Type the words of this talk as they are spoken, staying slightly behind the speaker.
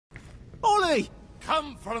me?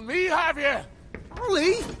 Come for me, have you?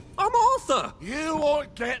 Ollie, I'm Arthur. You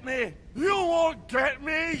won't get me. You won't get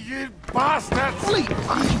me, you bastard. Ollie,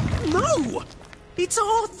 no. It's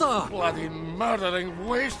Arthur. Bloody murdering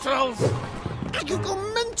wastrels. You've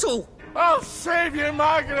gone mental. I'll save you,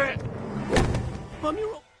 Margaret. I'm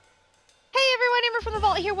your... Hey everyone,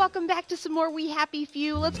 AmberFrmThVault here. Welcome back to some more We Happy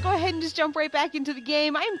Few. Let's go ahead and just jump right back into the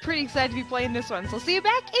game. I'm pretty excited to be playing this one, so see you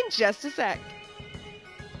back in just a sec.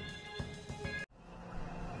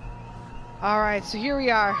 Alright, so here we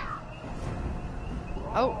are.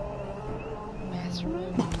 Oh.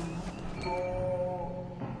 Mastermind?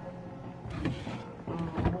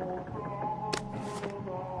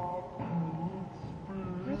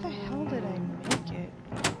 Where the hell did I make it?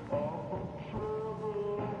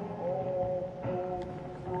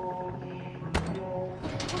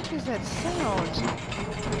 What is that sound?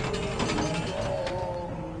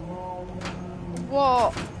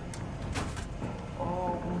 Whoa.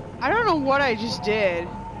 I don't know what I just did.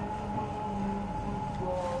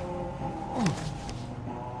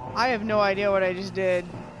 I have no idea what I just did.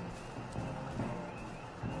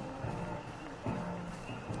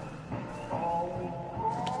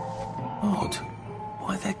 Odd.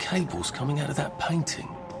 Why are there cables coming out of that painting?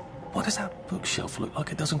 Why does that bookshelf look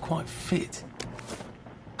like it doesn't quite fit?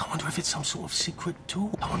 I wonder if it's some sort of secret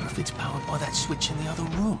door. I wonder if it's powered by that switch in the other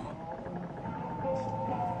room.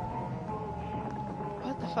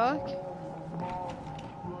 What the fuck?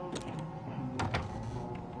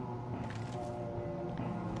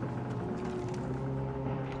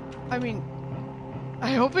 I mean,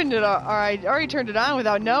 I opened it, or I already turned it on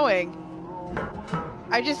without knowing.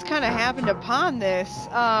 I just kind of happened upon this.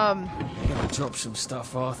 You gotta drop some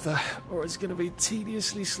stuff, Arthur, or it's gonna be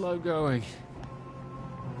tediously slow going.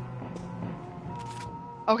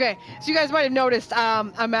 Okay, so you guys might have noticed,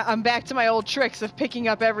 I'm back to my old tricks of picking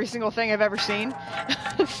up every single thing I've ever seen.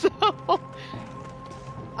 So,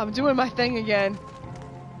 I'm doing my thing again.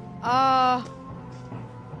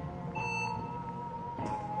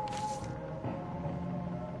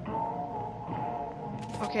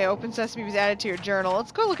 Okay, Open Sesame was added to your journal.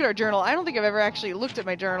 Let's go look at our journal. I don't think I've ever actually looked at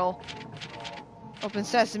my journal. Open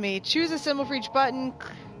Sesame. Choose a symbol for each button.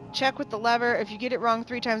 Check with the lever. If you get it wrong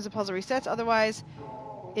 3 times, the puzzle resets. Otherwise,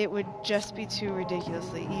 it would just be too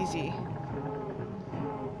ridiculously easy.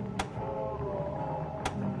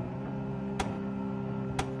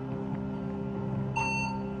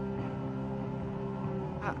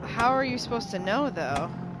 How are you supposed to know, though?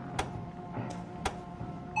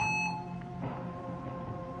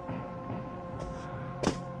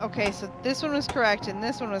 Okay, so this one was correct, and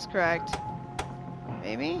this one was correct.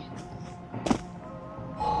 Maybe?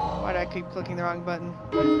 Why do I keep clicking the wrong button?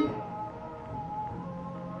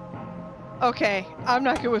 Okay, I'm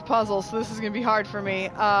not good with puzzles, so this is gonna be hard for me.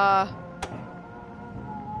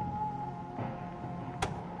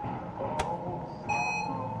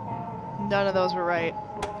 None of those were right.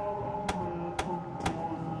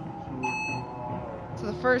 So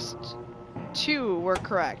the first 2 were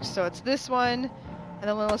correct. So it's this one, and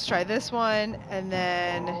then let's try this one, and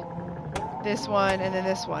then this one, and then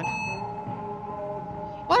this one.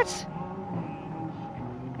 What?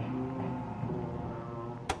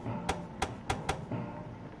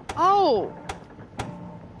 Oh!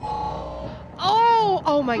 Oh!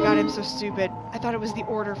 Oh my god, I'm so stupid. I thought it was the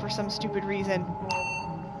order for some stupid reason.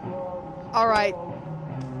 Alright.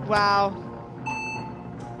 Wow.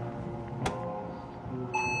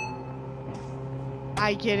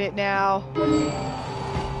 I get it now.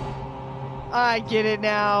 I get it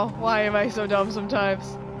now. Why am I so dumb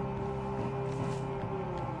sometimes?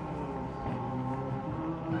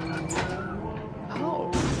 Oh.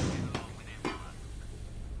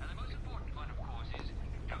 And the most important one, of course, is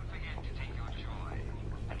don't forget to take your joy.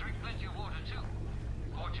 And drink plenty of water, too.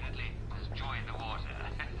 Fortunately, there's joy in the water.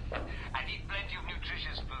 And eat plenty of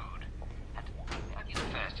nutritious food. And I'll be the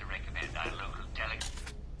first to recommend our local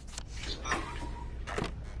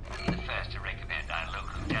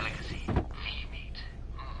delicacy. Fish meat.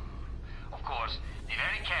 Of course, be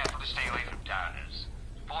very careful to stay away from downers.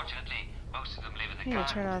 Fortunately, most of them live in the I need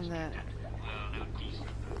to turn on that. Well, no decent.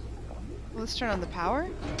 Let's turn on the power?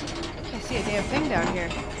 I can't see a damn thing down here.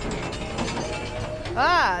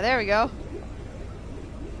 Ah, there we go.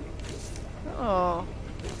 Oh.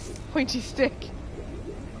 Pointy stick.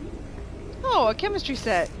 Oh, a chemistry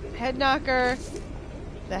set. Head knocker.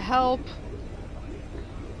 The help.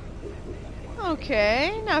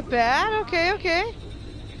 Okay, not bad. Okay, okay.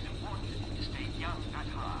 It's important to stay young at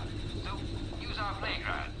heart. So use our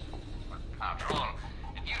playgrounds. After all,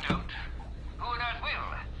 if you don't, who on earth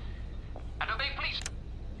will? And obey police.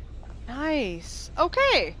 Nice.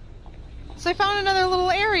 Okay. So I found another little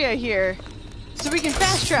area here. So we can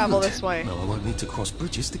fast travel this way. No, I won't need to cross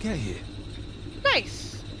bridges to get here.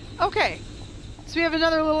 Nice. Okay. So we have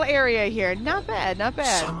another little area here. Not bad, not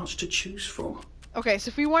bad. So much to choose from. Okay, so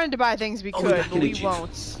if we wanted to buy things, we I'll be could, back but in a we jiff.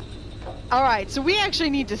 won't. Alright, so we actually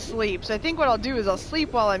need to sleep. So I think what I'll do is I'll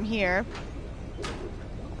sleep while I'm here.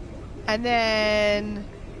 And then...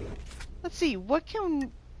 Let's see, what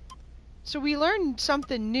can... So we learned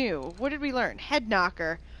something new. What did we learn? Head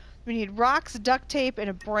knocker. We need rocks, duct tape, and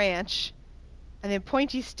a branch. And then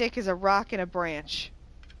pointy stick is a rock and a branch.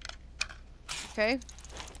 Okay.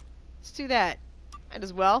 Let's do that. Might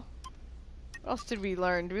as well. What else did we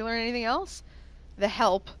learn? Did we learn anything else? The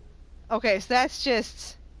help. Okay, so that's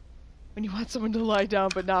just when you want someone to lie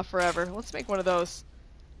down but not forever. Let's make one of those.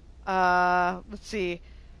 Let's see.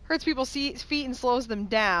 Hurts people's feet and slows them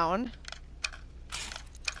down.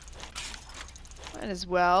 Might as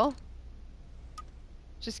well.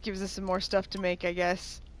 Just gives us some more stuff to make, I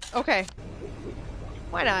guess. Okay.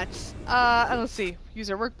 Why not? Let's see.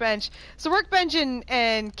 Use our workbench. So workbench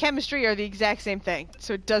and chemistry are the exact same thing.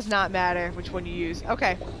 So it does not matter which one you use.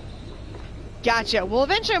 Okay. Gotcha. Well,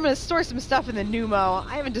 eventually I'm going to store some stuff in the pneumo.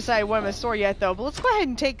 I haven't decided what I'm going to store yet, though. But let's go ahead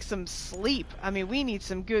and take some sleep. I mean, we need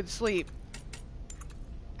some good sleep.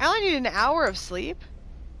 I only need an hour of sleep?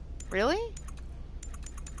 Really?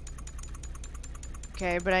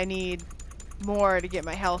 Okay, but I need more to get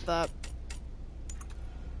my health up.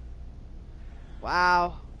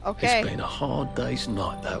 Wow. Okay. It's been a hard day's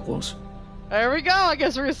night, that was. There we go. I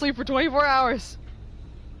guess we're going to sleep for 24 hours.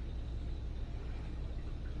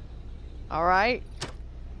 Alright.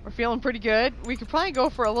 We're feeling pretty good. We could probably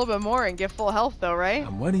go for a little bit more and get full health, though, right?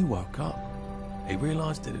 And when he woke up, he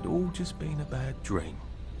realised it had all just been a bad dream.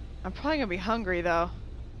 I'm probably going to be hungry, though.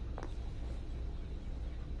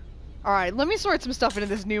 Alright, let me sort some stuff into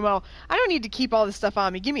this pneumo. I don't need to keep all this stuff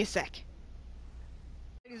on me. Give me a sec.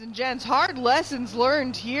 Ladies and gents, hard lessons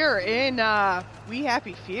learned here in, We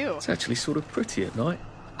Happy Few. It's actually sort of pretty at night.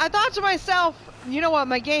 I thought to myself, you know what,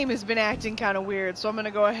 my game has been acting kind of weird, so I'm going to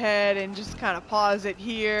go ahead and just kind of pause it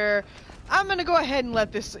here. I'm going to go ahead and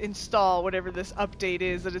let this install, whatever this update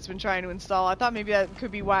is that it's been trying to install. I thought maybe that could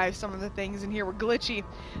be why some of the things in here were glitchy.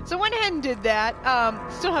 So I went ahead and did that.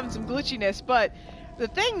 Still having some glitchiness, but the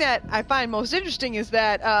thing that I find most interesting is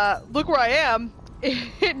that, look where I am,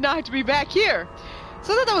 it knocked me back here.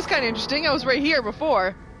 So I thought that was kind of interesting. I was right here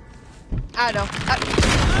before. I don't know.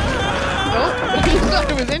 Nope. I thought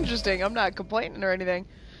it was interesting. I'm not complaining or anything.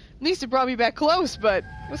 At least it brought me back close, but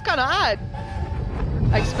it was kind of odd.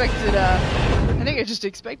 I expected, I think I just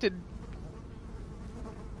expected...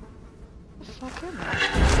 What the fuck am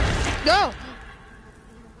I? No!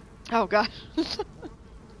 Oh, God.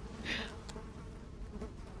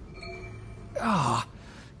 Ah,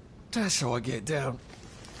 that's how I get down.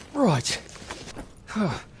 Right.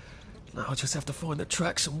 Now I just have to find the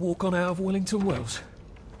tracks and walk on out of Wellington Wells.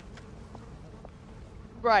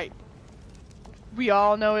 Right. We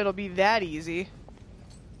all know it'll be that easy.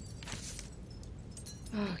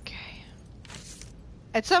 Okay.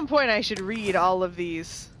 At some point I should read all of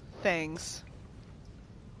these things.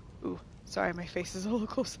 Ooh, sorry, my face is a little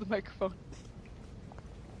close to the microphone.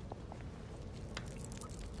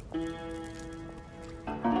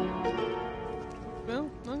 Well,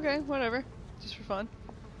 okay, whatever. Just for fun.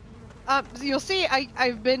 You'll see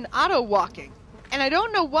I've been auto-walking. And I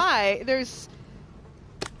don't know why. There's...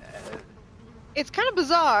 it's kind of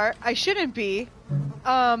bizarre. I shouldn't be.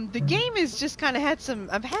 The game is just kind of had some...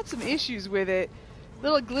 I've had some issues with it.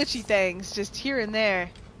 Little glitchy things just here and there.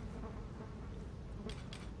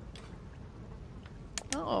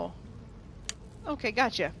 Oh. Okay,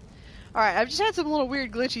 gotcha. Alright, I've just had some little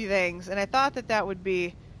weird glitchy things, and I thought that that would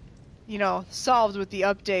be, you know, solved with the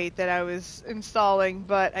update that I was installing,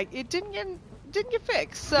 but it didn't get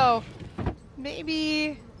fixed, so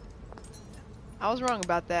maybe I was wrong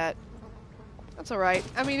about that. That's alright.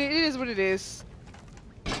 I mean, it is what it is.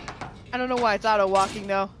 I don't know why it's auto-walking,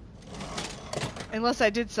 though. Unless I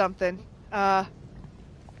did something. I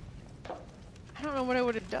don't know what I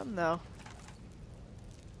would have done, though.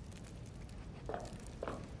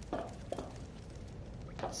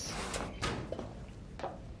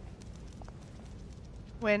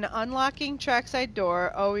 When unlocking trackside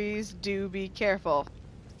door, always do be careful.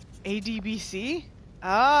 ADBC?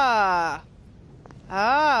 Ah,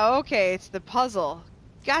 okay, it's the puzzle.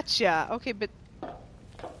 Gotcha. Okay, but...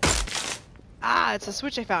 Ah, it's a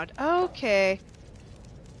switch I found. Okay.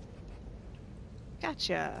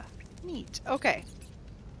 Gotcha. Neat. Okay.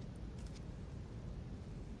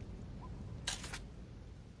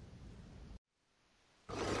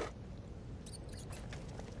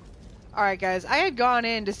 Alright guys, I had gone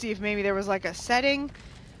in to see if maybe there was like a setting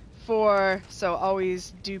for, so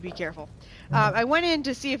always do be careful. I went in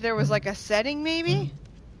to see if there was like a setting maybe.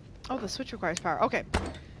 Oh, the switch requires power. Okay.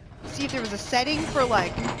 See if there was a setting for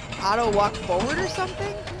like auto walk forward or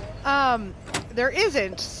something. There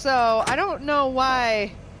isn't, so I don't know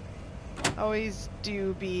why. Always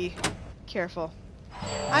do be careful.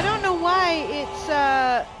 I don't know why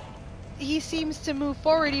it's he seems to move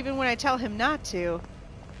forward even when I tell him not to.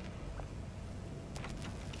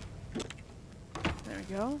 There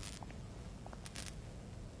we go.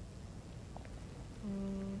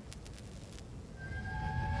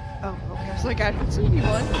 Oh, okay. I was like, I don't see anyone.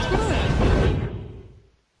 What's going on?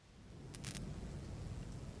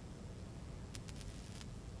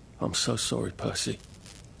 I'm so sorry, Percy.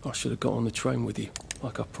 I should have got on the train with you,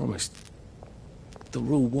 like I promised. The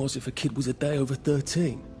rule was if a kid was a day over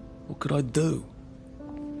 13, what could I do?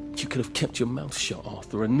 You could have kept your mouth shut,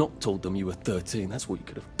 Arthur, and not told them you were 13. That's what you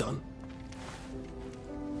could have done.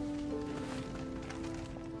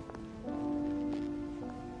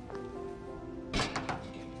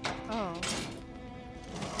 Oh.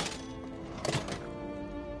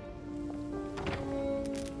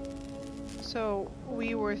 So,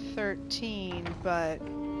 we were 13, but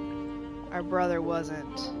our brother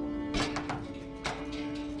wasn't.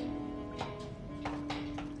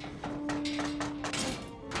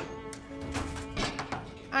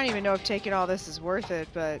 I don't even know if taking all this is worth it,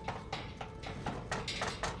 but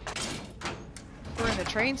if we're in the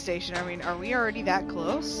train station, I mean, are we already that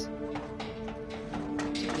close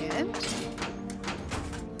to the end?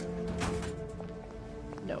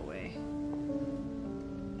 No way.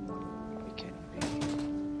 We couldn't be.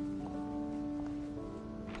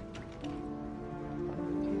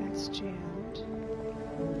 Okay, that's jammed.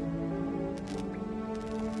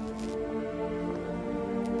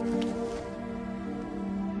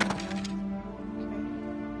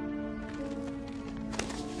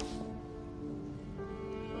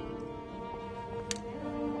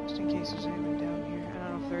 There's anyone down here. I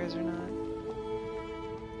don't know if there is or not.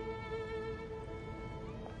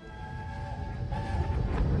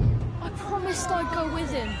 I promised I'd go with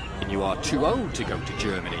him. And you are too old to go to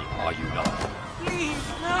Germany, are you not? He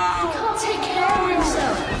can't take care of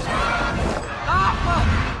himself.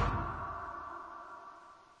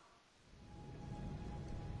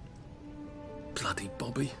 Bloody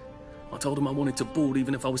Bobby. I told him I wanted to board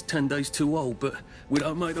even if I was 10 days too old, but we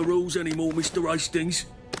don't make the rules anymore, Mr. Hastings.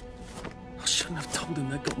 I shouldn't have told him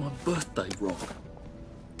they got my birthday wrong.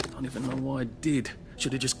 I don't even know why I did.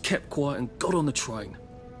 Should have just kept quiet and got on the train.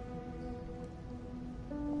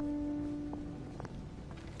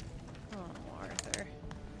 Oh, Arthur.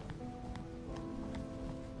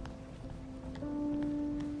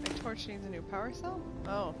 My torch needs a new power cell?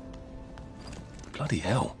 Oh. Bloody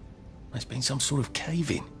hell. There's been some sort of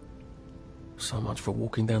cave-in. So much for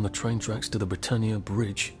walking down the train tracks to the Britannia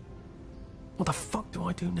Bridge. What the fuck do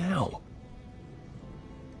I do now?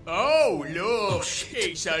 Oh, look, Oh, shit.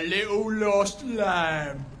 it's a little lost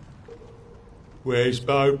lamb. Where's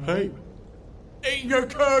Bo Peep? Eating her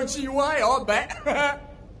curdsy way, I bet.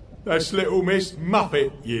 That's little Miss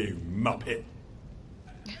Muppet, you muppet.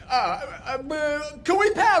 Can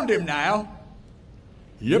we pound him now?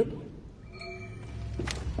 Yep.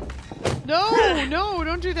 No, no,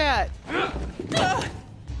 don't do that.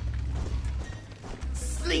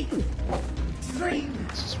 Sleep! Sleep!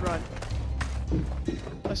 Let's just run.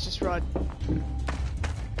 Let's just run.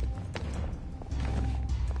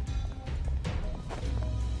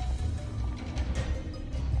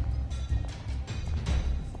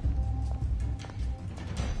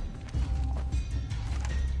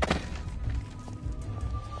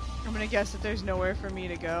 I'm gonna guess that there's nowhere for me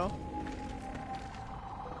to go.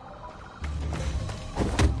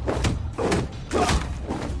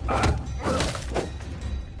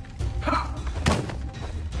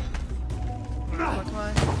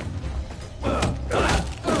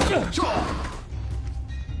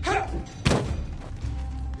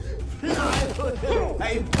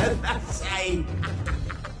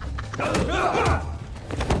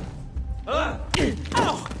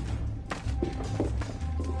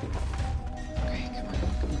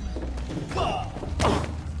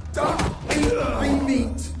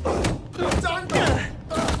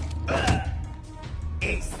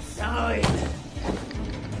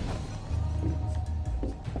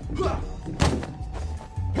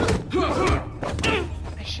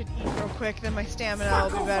 Then my stamina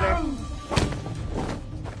will be better.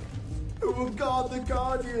 Who will guard the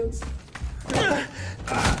Guardians? Okay,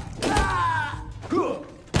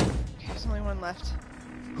 there's only one left.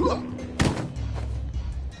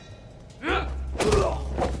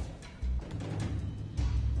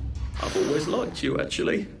 I've always liked you,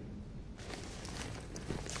 actually.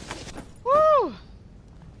 Woo!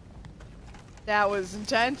 That was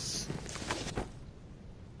intense.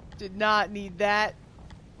 Did not need that.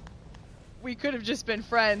 We could have just been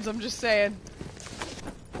friends, I'm just saying.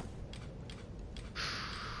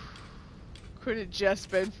 Could have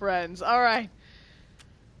just been friends. Alright.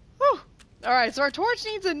 Whew. Alright, so our torch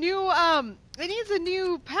needs a new, it needs a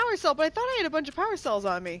new power cell, but I thought I had a bunch of power cells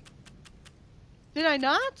on me. Did I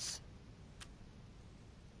not?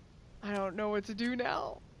 I don't know what to do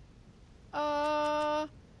now.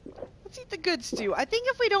 Let's eat the good stew. I think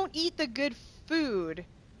if we don't eat the good food,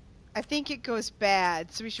 I think it goes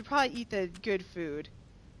bad, so we should probably eat the good food.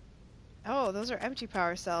 Oh, those are empty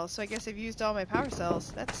power cells, so I guess I've used all my power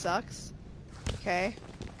cells. That sucks. Okay.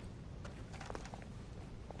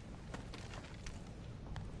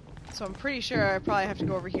 So I'm pretty sure I probably have to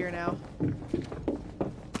go over here now.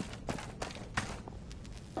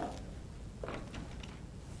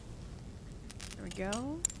 There we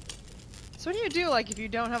go. So what do you do, like, if you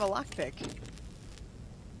don't have a lockpick?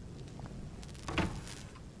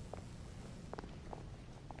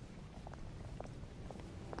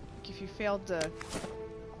 If you failed to,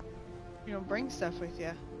 you know, bring stuff with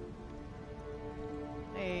you.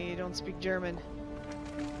 Hey, don't speak German.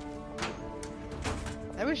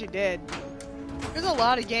 I wish it did. There's a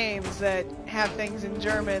lot of games that have things in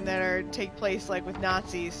German that are take place like with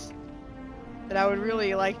Nazis that I would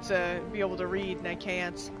really like to be able to read, and I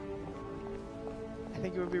can't. I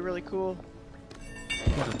think it would be really cool.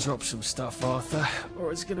 Gotta drop some stuff, Arthur,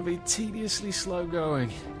 or it's gonna be tediously slow going.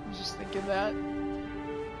 I was just thinking that.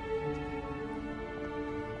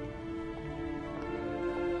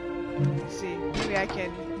 Let's see, maybe I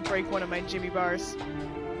can break one of my Jimmy bars.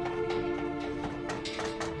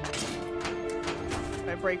 If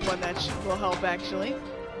I break one, that will help, actually.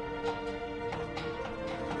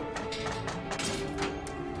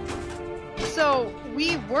 So,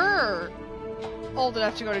 we were old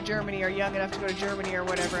enough to go to Germany, or young enough to go to Germany, or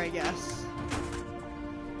whatever, I guess.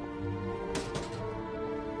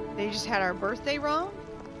 They just had our birthday wrong?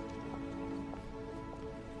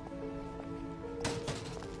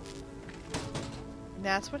 And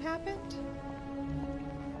that's what happened?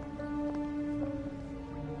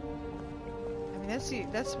 I mean,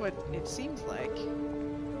 that's what it seems like.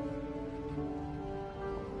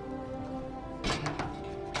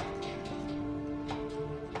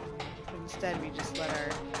 Instead, we just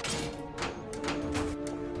let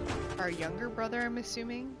our younger brother, I'm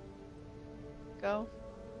assuming, go.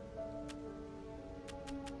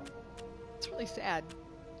 It's really sad.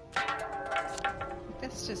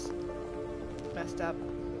 That's just messed up.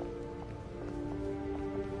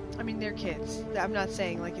 I mean, they're kids. I'm not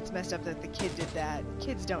saying like it's messed up that the kid did that.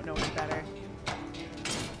 Kids don't know any better.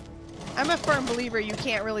 I'm a firm believer you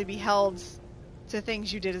can't really be held to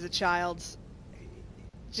things you did as a child.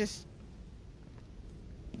 Just,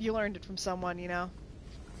 you learned it from someone, you know?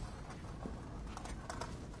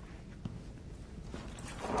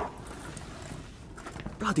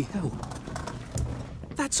 Bloody hell.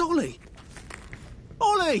 That's Ollie!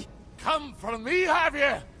 Ollie! Come for me, have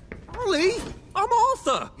you? Ollie! I'm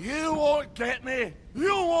Arthur! You won't get me!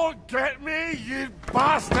 You won't get me, you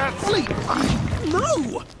bastard! Ollie!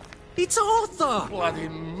 No! It's Arthur! Bloody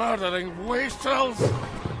murdering wastrels!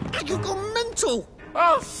 You've gone mental!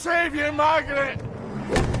 I'll save you, Margaret!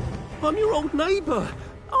 I'm your old neighbour,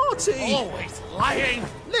 Artie! Always lying!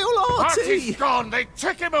 Little Artie! Artie's gone! They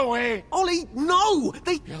took him away! Ollie, no!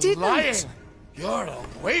 They You're didn't! lying! You're a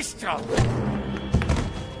wastrel!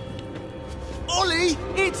 Ollie,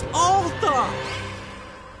 it's Arthur!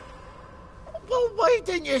 Well, why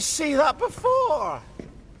didn't you say that before?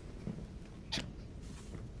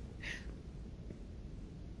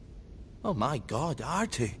 Oh my God,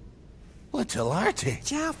 Artie. Little Artie.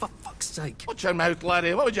 Yeah, for fuck's sake. Watch your mouth,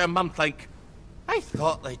 laddie. What would your mum think? I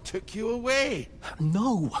thought they took you away.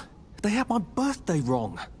 No, they had my birthday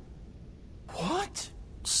wrong. What?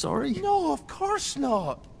 Sorry? No, of course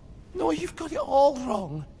not. No, you've got it all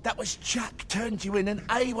wrong. That was Jack turned you in and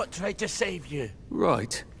I what tried to save you.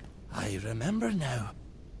 Right. I remember now.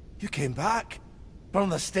 You came back. From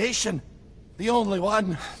the station. The only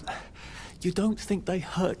one. You don't think they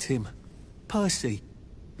hurt him? Percy?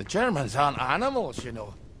 The Germans aren't animals, you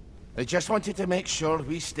know. They just wanted to make sure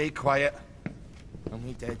we stay quiet. And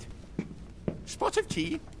we did. Spot of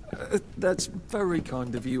tea? That's very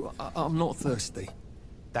kind of you. I'm not thirsty.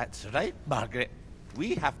 That's right, Margaret.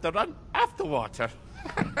 We have to run after water.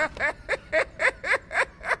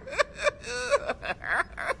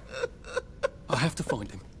 I have to find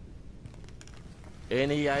him.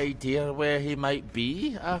 Any idea where he might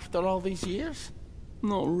be after all these years?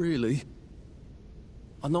 Not really.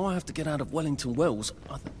 I know I have to get out of Wellington Wells.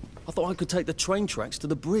 I thought I could take the train tracks to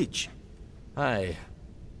the bridge. Aye.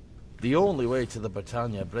 The only way to the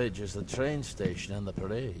Britannia Bridge is the train station and the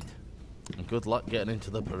parade. And good luck getting into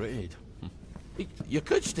the parade. You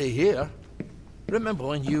could stay here. Remember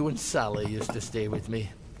when you and Sally used to stay with me?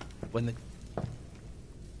 But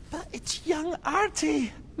it's young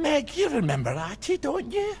Artie. Meg, you remember Artie,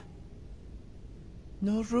 don't you?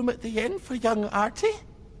 No room at the inn for young Artie?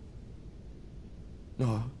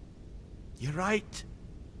 No. You're right.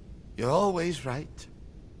 You're always right.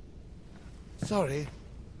 Sorry.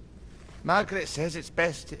 Margaret says it's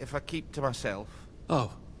best if I keep to myself.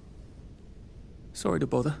 Oh. Sorry to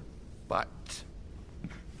bother. But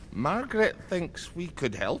Margaret thinks we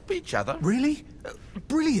could help each other. Really?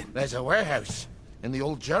 Brilliant. There's a warehouse in the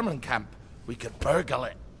old German camp. We could burgle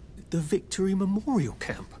it. The Victory Memorial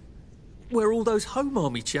Camp? Where all those Home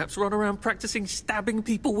Army chaps run around practicing stabbing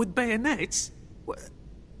people with bayonets?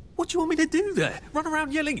 What do you want me to do there? Run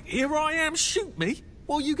around yelling, "Here I am, shoot me,"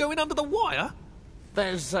 while you go in under the wire?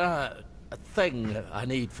 There's a thing I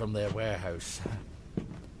need from their warehouse.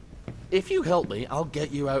 If you help me, I'll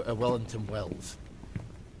get you out of Wellington Wells.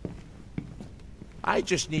 I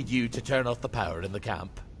just need you to turn off the power in the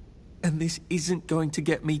camp. And this isn't going to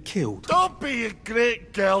get me killed? Don't be a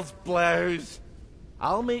great girl's blouse.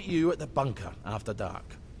 I'll meet you at the bunker after dark.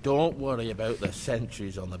 Don't worry about the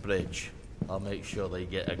sentries on the bridge. I'll make sure they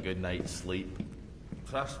get a good night's sleep.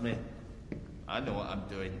 Trust me, I know what I'm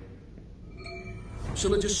doing.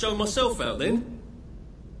 Shall I just show myself out then?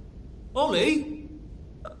 Ollie?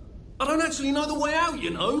 I don't actually know the way out, you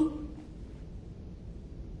know.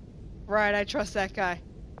 Right, I trust that guy.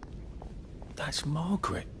 That's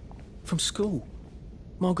Margaret. From school.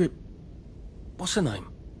 Margaret... what's her name?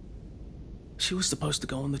 She was supposed to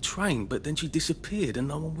go on the train, but then she disappeared and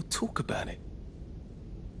no one would talk about it.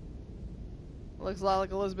 Looks a lot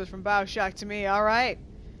like Elizabeth from BioShock to me, alright.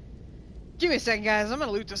 Give me a second, guys. I'm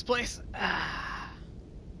gonna loot this place.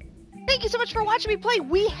 Thank you so much for watching me play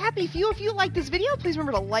We Happy Few. If you like this video, please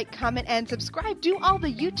remember to like, comment, and subscribe. Do all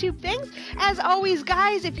the YouTube things. As always,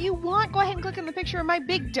 guys, if you want, go ahead and click on the picture of my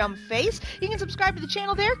big dumb face. You can subscribe to the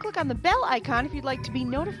channel there. Click on the bell icon if you'd like to be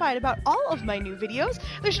notified about all of my new videos.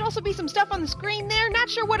 There should also be some stuff on the screen there. Not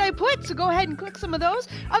sure what I put, so go ahead and click some of those.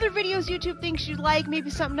 Other videos, YouTube things you'd like, maybe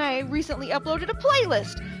something I recently uploaded, a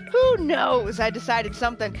playlist. Who knows? I decided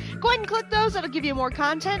something. Go ahead and click those. That'll give you more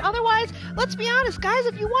content. Otherwise, let's be honest, guys.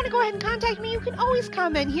 If you want to go ahead and contact me, you can always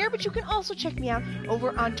comment here, but you can also check me out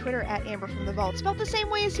over on Twitter at AmberFrmThVault. Spelled the same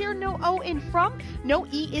way as here. No O in from, no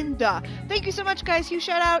E in the. Thank you so much, guys. Huge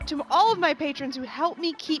shout out to all of my patrons who help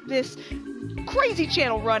me keep this crazy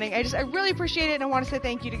channel running. I really appreciate it, and I want to say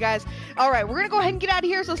thank you to guys. All right, we're going to go ahead and get out of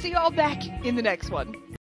here, so see you all back in the next one.